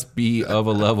choose must be of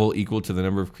a level equal to the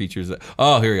number of creatures that...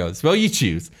 Oh, here we go. The spell you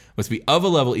choose must be of a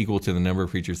level equal to the number of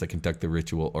creatures that conduct the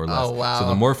ritual or less. Oh, wow. So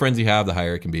the more friends you have, the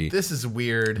higher it can be. This is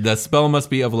weird. The spell must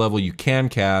be of a level you can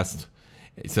cast.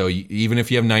 So even if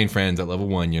you have 9 friends at level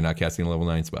 1, you're not casting a level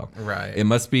 9 spell. Right. It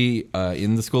must be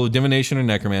in the school of divination or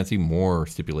necromancy. More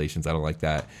stipulations. I don't like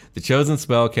that. The chosen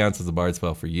spell counts as a bard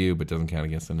spell for you, but doesn't count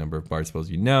against the number of bard spells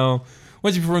you know.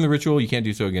 Once you perform the ritual, you can't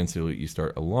do so again until you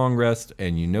start a long rest,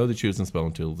 and you know the chosen spell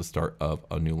until the start of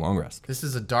a new long rest. This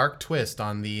is a dark twist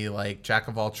on the like jack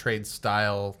of all trades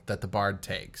style that the bard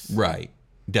takes. Right.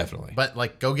 Definitely. But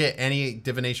like, go get any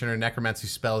divination or necromancy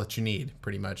spell that you need,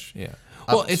 pretty much. Yeah.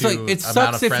 Well, it's like it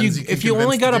sucks if you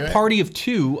only got a party of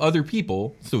 2 other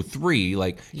people, so 3.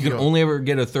 Like you can only ever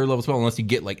get a 3rd level spell unless you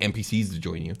get like NPCs to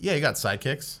join you. Yeah, you got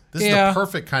sidekicks. This is the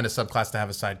perfect kind of subclass to have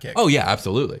a sidekick. Oh yeah,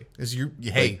 absolutely. Is you're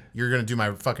gonna do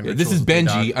my fucking. Rituals this is with me,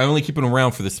 Benji. dog. I only keep him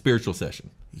around for the spiritual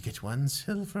session. You get 1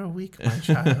 silver a week, my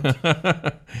child.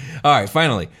 All right,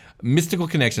 finally. Mystical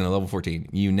Connection at level 14.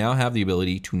 You now have the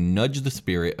ability to nudge the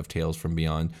spirit of tales from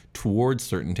beyond towards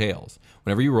certain tales.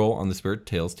 Whenever you roll on the spirit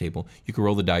tales table, you can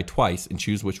roll the die twice and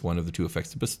choose which one of the 2 effects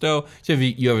to bestow. So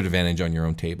if you have an advantage on your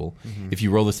own table. Mm-hmm. If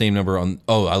you roll the same number on...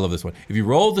 Oh, I love this one. If you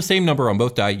roll the same number on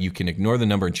both die, you can ignore the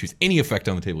number and choose any effect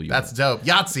on the table you want. That's dope.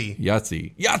 Yahtzee.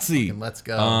 Yahtzee. Let's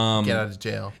go. Get out of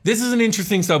jail. This is an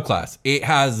interesting subclass. It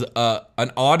has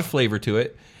an odd flavor to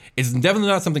it. It's definitely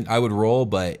not something I would roll,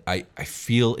 but I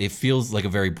feel it feels like a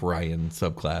very Brian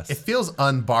subclass. It feels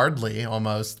unbardly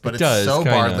almost, but it does, it's so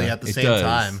kinda. bardly at the same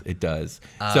time. It does.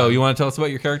 So you want to tell us about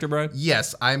your character, Brian?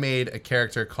 Yes, I made a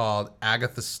character called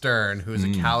Agatha Stern, who's a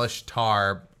Kalish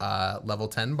Tar level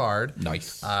 10 bard.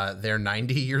 Nice. They're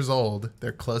 90 years old.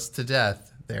 They're close to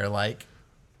death. They're like...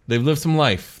 They've lived some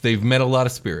life. They've met a lot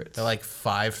of spirits. They're like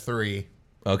 5'3".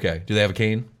 Okay. Do they have a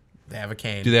cane? They have a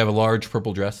cane. Do they have a large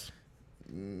purple dress?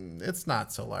 It's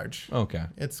not so large. Okay.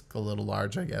 It's a little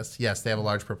large, I guess. Yes, they have a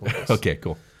large purple dress. Okay,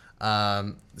 cool.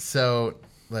 So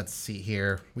let's see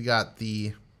here. We got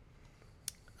the...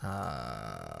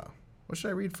 what should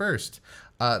I read first?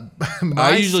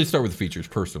 I usually start with the features,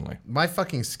 personally. My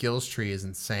fucking skills tree is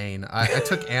insane. I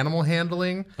took animal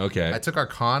handling. Okay. I took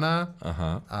Arcana.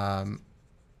 Uh-huh.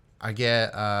 I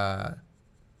get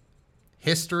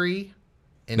history.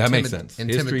 That makes sense.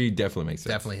 History definitely makes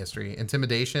sense. Definitely history.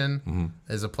 Intimidation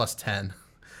is a plus 10.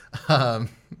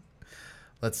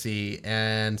 Let's see.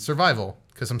 And survival,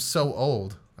 because I'm so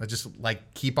old. I just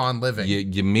like keep on living.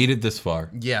 You made it this far.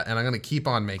 Yeah, and I'm going to keep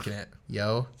on making it.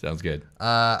 Yo. Sounds good.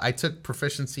 I took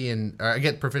proficiency in... I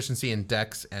get proficiency in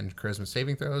Dex and Charisma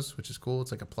saving throws, which is cool.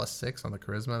 It's like a plus 6 on the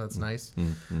Charisma. That's nice.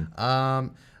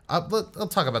 I'll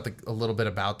talk about a little bit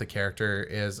about the character.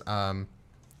 Is...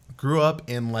 grew up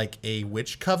in like a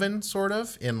witch coven, sort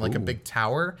of, in like a big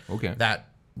tower that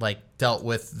like dealt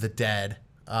with the dead,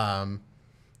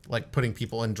 like putting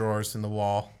people in drawers in the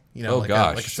wall, you know, like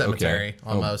a cemetery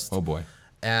almost. Oh boy.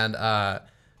 And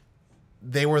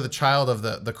they were the child of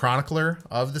the chronicler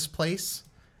of this place,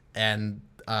 and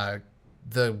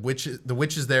the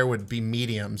witches there would be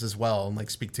mediums as well and like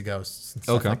speak to ghosts and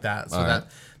stuff like that. So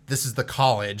this is the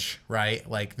college, right?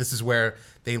 Like this is where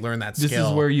they learn that skill. This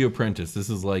is where you apprentice. This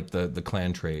is like the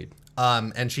clan trade.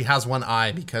 And she has one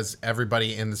eye because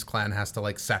everybody in this clan has to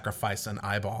like sacrifice an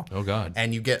eyeball. Oh God.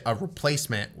 And you get a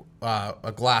replacement,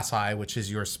 a glass eye, which is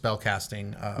your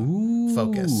spellcasting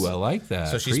focus. Ooh, I like that.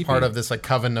 So she's Creepy. part of this like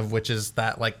coven of witches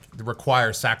that like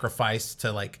require sacrifice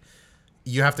to like,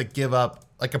 you have to give up,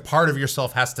 like a part of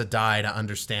yourself has to die to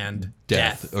understand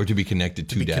death. Or to be connected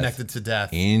to death. Connected to death.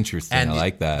 Interesting. And I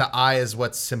like that. The eye is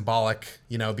what's symbolic,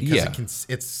 you know, because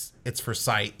it's for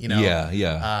sight, you know.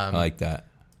 Yeah. I like that.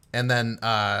 And then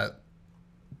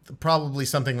probably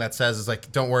something that says is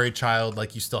like, don't worry, child,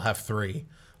 like you still have 3.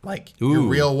 Like your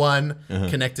real one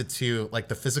connected to like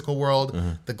the physical world,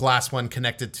 the glass one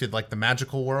connected to like the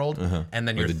magical world, and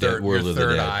then your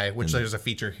third eye, which there's a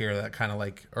feature here that kind of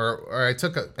like, or I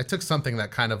took something that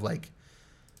kind of like,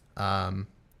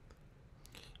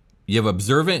 you have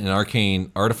observant and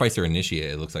arcane, artificer, initiate.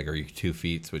 It looks like are your 2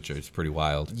 feats, which is pretty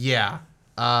wild. Yeah.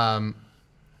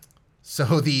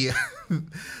 So the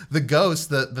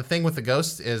ghost, the thing with the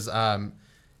ghost is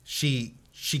she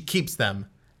keeps them.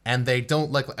 And they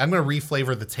don't like... I'm going to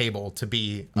reflavor the table to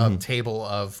be a table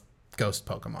of ghost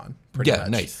Pokemon. Pretty much.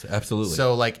 Nice, absolutely.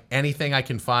 So like anything I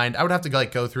can find, I would have to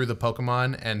like go through the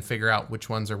Pokemon and figure out which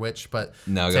ones are which. But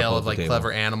Tale of like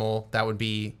Clever Animal, that would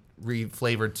be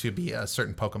reflavored to be a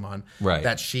certain Pokemon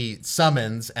that she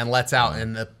summons and lets out,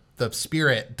 and the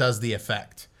spirit does the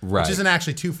effect. Which isn't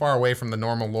actually too far away from the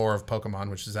normal lore of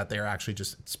Pokemon, which is that they're actually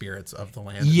just spirits of the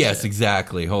land. Yes,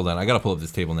 exactly. Hold on. I got to pull up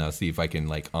this table now, see if I can,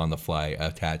 like, on the fly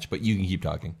attach, but you can keep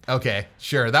talking. Okay,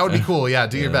 sure. That would be cool. Yeah,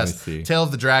 do your best. Tail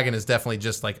of the Dragon is definitely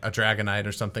just like a Dragonite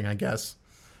or something, I guess.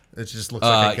 It just looks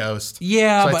like a ghost.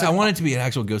 Yeah, so but I want it to be an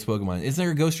actual ghost Pokemon. Isn't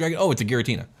there a ghost dragon? Oh, it's a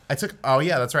Giratina. Oh,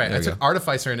 yeah, that's right. I took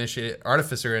Artificer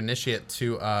Initiate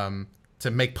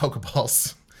to make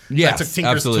Pokeballs. Yes,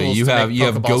 absolutely. You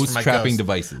have ghost trapping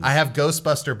devices. I have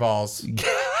Ghostbuster balls.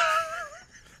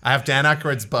 I have Dan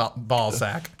Aykroyd's ball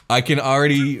sack. I can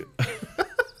already.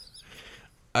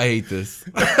 I hate this.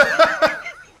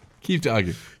 Keep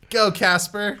talking. Go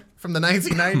Casper from the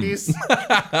 1990s.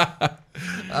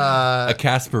 A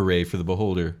Casper ray for the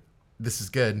beholder. This is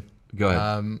good. Go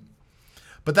ahead.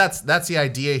 But that's the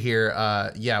idea here.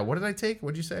 What did I take?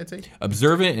 What did you say I take?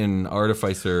 Observant and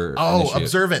Artificer. Initiate.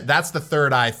 Observant. That's the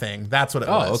third eye thing. That's what it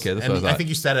was. Oh, okay. That's what I thought. I think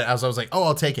you said it. I was like,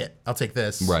 I'll take it. I'll take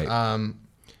this. Right.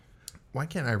 Why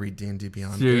can't I read D&D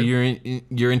Beyond? So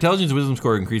your intelligence wisdom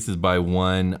score increases by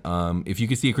 1. If you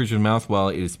can see a creature's mouth while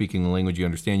it is speaking the language you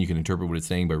understand, you can interpret what it's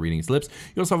saying by reading its lips.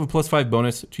 You also have a +5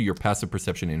 bonus to your passive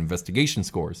perception and investigation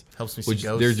scores. Helps me see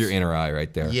ghosts. There's your inner eye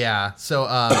right there. Yeah. So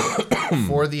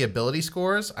for the ability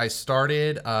scores, I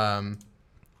started. I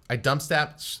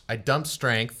dumped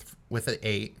strength with an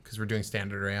 8 because we're doing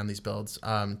standard array on these builds.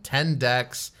 10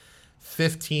 dex,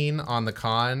 15 on the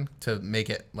con to make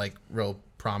it like real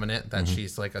prominent that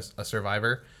she's like a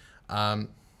survivor.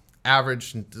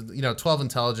 Average, 12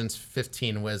 intelligence,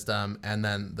 15 wisdom, and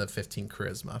then the 15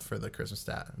 charisma for the charisma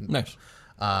stat. Nice.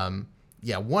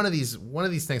 One of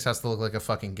these things has to look like a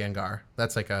fucking Gengar.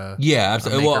 That's like a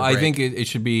absolutely. Well, I think it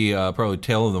should be probably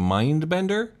Tail of the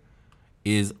Mindbender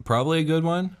is probably a good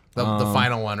one. The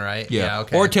final one, right? Yeah.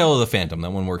 Okay. Or Tail of the Phantom. That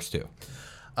one works too.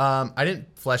 I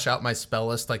didn't flesh out my spell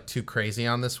list like too crazy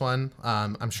on this one.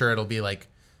 I'm sure it'll be like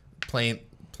plain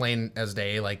as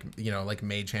day, like like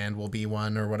Mage Hand will be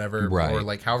one or whatever, right. Or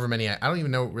like however many. I don't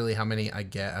even know really how many I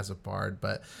get as a bard,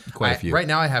 but quite a few. Right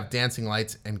now I have Dancing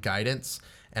Lights and Guidance,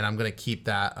 and I'm gonna keep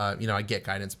that. I get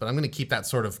Guidance, but I'm gonna keep that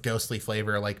sort of ghostly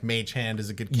flavor. Like Mage Hand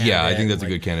is a good candidate. Yeah, I think that's a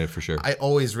good candidate for sure. I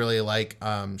always really like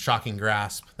Shocking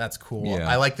Grasp. That's cool. Yeah.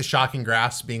 I like the Shocking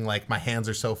Grasp being like my hands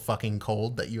are so fucking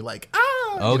cold that you like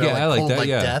Okay, I like cold, that. like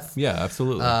Yeah, death. Yeah,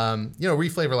 absolutely.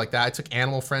 Reflavor like that. I took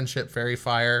Animal Friendship, Fairy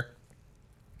Fire.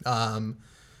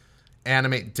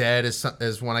 Animate Dead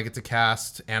is one I get to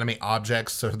cast. Animate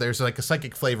Objects, so there's like a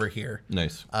psychic flavor here.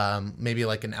 Nice. Maybe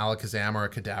like an Alakazam or a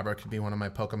Kadabra could be one of my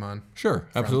Pokemon. Sure,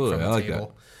 absolutely. From I like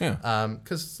table. that. Yeah.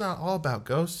 Because it's not all about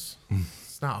ghosts.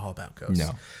 It's not all about ghosts.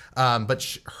 No.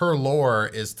 But her lore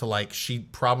is to like she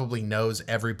probably knows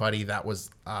everybody that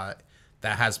was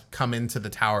that has come into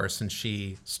the tower since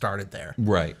she started there.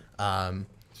 Right.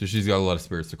 So she's got a lot of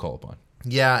spirits to call upon.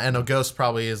 Yeah, and a ghost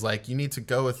probably is like, you need to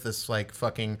go with this like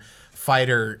fucking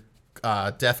fighter,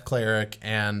 death cleric,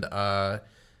 and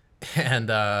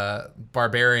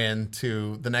barbarian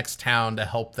to the next town to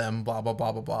help them. Blah blah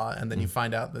blah blah blah, and then you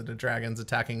find out that the dragon's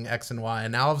attacking X and Y,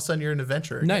 and now all of a sudden you're an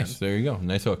adventurer. Again. Nice. There you go.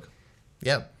 Nice hook.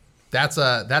 Yep. That's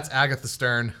Agatha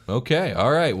Stern. Okay.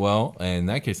 All right. Well, in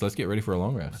that case, let's get ready for a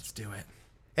long rest. Let's do it.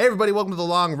 Hey everybody, welcome to the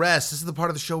long rest. This is the part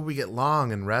of the show where we get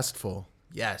long and restful.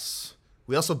 Yes.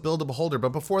 We also build a beholder,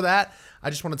 but before that, I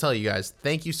just want to tell you guys,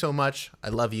 thank you so much. I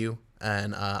love you,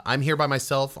 and I'm here by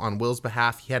myself on Will's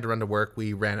behalf. He had to run to work.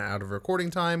 We ran out of recording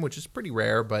time, which is pretty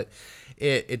rare, but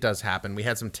it does happen. We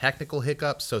had some technical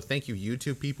hiccups, so thank you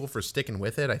YouTube people for sticking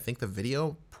with it. I think the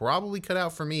video probably cut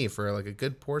out for me for like a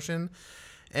good portion,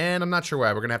 and I'm not sure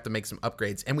why. We're going to have to make some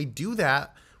upgrades, and we do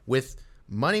that with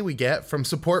money we get from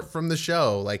support from the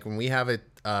show. Like when we have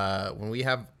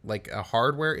like a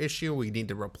hardware issue, we need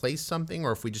to replace something,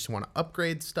 or if we just want to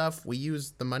upgrade stuff, we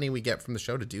use the money we get from the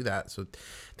show to do that. So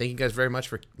thank you guys very much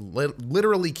for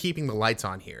literally keeping the lights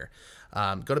on here.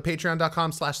 Go to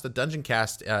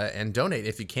patreon.com/thedungeoncast and donate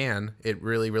if you can. It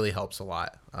really, really helps a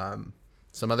lot.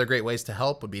 Some other great ways to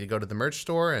help would be to go to the merch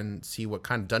store and see what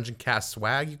kind of Dungeon Cast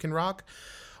swag you can rock,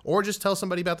 or just tell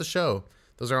somebody about the show.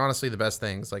 Those are honestly the best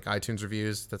things, like iTunes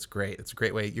reviews. That's great. It's a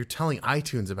great way. You're telling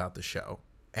iTunes about the show,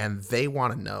 and they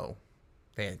want to know.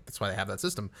 That's why they have that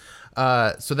system,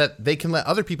 so that they can let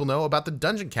other people know about the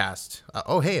Dungeon Cast. A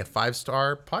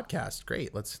 5-star podcast.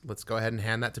 Great. Let's go ahead and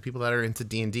hand that to people that are into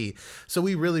D&D. So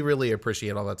we really, really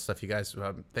appreciate all that stuff, you guys.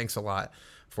 Thanks a lot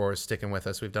for sticking with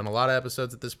us. We've done a lot of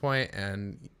episodes at this point,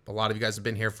 and a lot of you guys have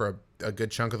been here for a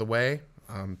good chunk of the way.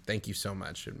 Thank you so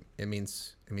much. It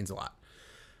means a lot.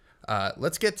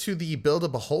 Let's get to the Build a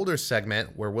Beholder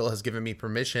segment, where Will has given me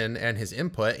permission and his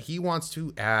input. He wants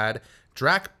to add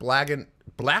Black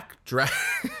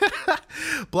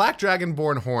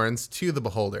Dragonborn horns to the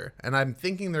Beholder, and I'm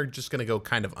thinking they're just going to go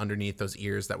kind of underneath those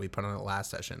ears that we put on it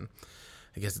last session.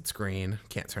 I guess it's green.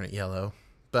 Can't turn it yellow.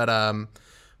 But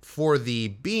for the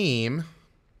beam,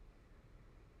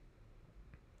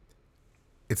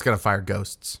 it's going to fire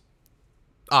ghosts,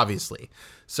 obviously.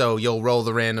 So you'll roll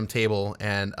the random table,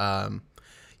 and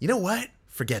you know what?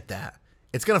 Forget that.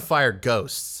 It's going to fire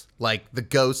ghosts, like the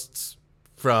ghosts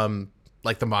from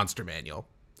like the Monster Manual.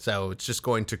 So it's just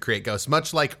going to create ghosts,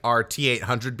 much like our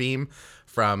T-800 beam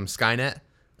from Skynet.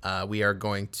 We are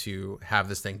going to have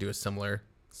this thing do a similar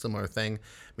thing.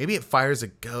 Maybe it fires a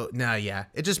ghost. No, yeah,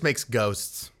 it just makes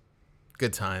ghosts.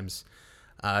 Good times.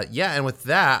 Yeah, and with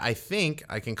that, I think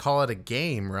I can call it a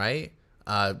game, right?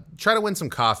 Try to win some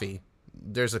coffee.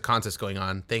 There's a contest going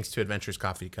on. Thanks to Adventures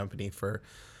Coffee Company for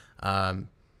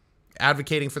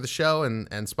advocating for the show and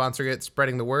sponsoring it,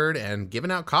 spreading the word, and giving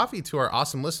out coffee to our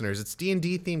awesome listeners. It's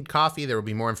D&D themed coffee. There will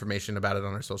be more information about it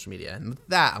on our social media. And with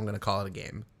that, I'm going to call it a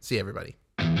game. See you, everybody.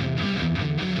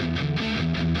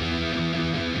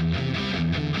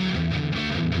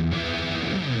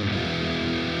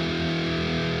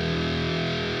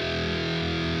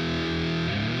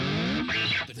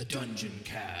 The Dungeon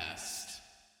Cast.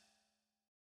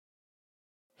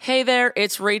 Hey there,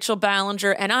 it's Rachel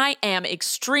Ballinger, and I am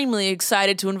extremely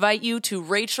excited to invite you to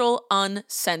Rachel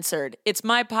Uncensored. It's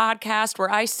my podcast where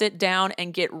I sit down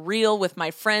and get real with my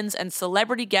friends and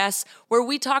celebrity guests, where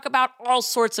we talk about all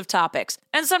sorts of topics.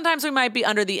 And sometimes we might be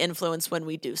under the influence when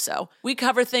we do so. We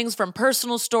cover things from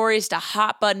personal stories to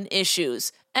hot-button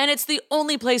issues. And it's the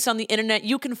only place on the internet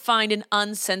you can find an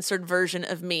uncensored version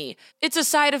of me. It's a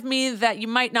side of me that you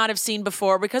might not have seen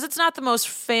before because it's not the most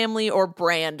family or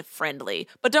brand friendly.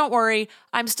 But don't worry,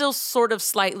 I'm still sort of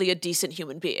slightly a decent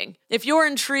human being. If you're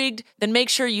intrigued, then make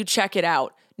sure you check it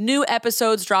out. New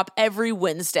episodes drop every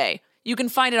Wednesday. You can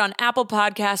find it on Apple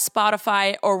Podcasts,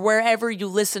 Spotify, or wherever you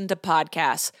listen to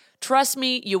podcasts. Trust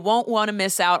me, you won't want to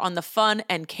miss out on the fun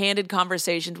and candid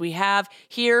conversations we have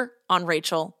here on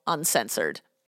Rachel Uncensored.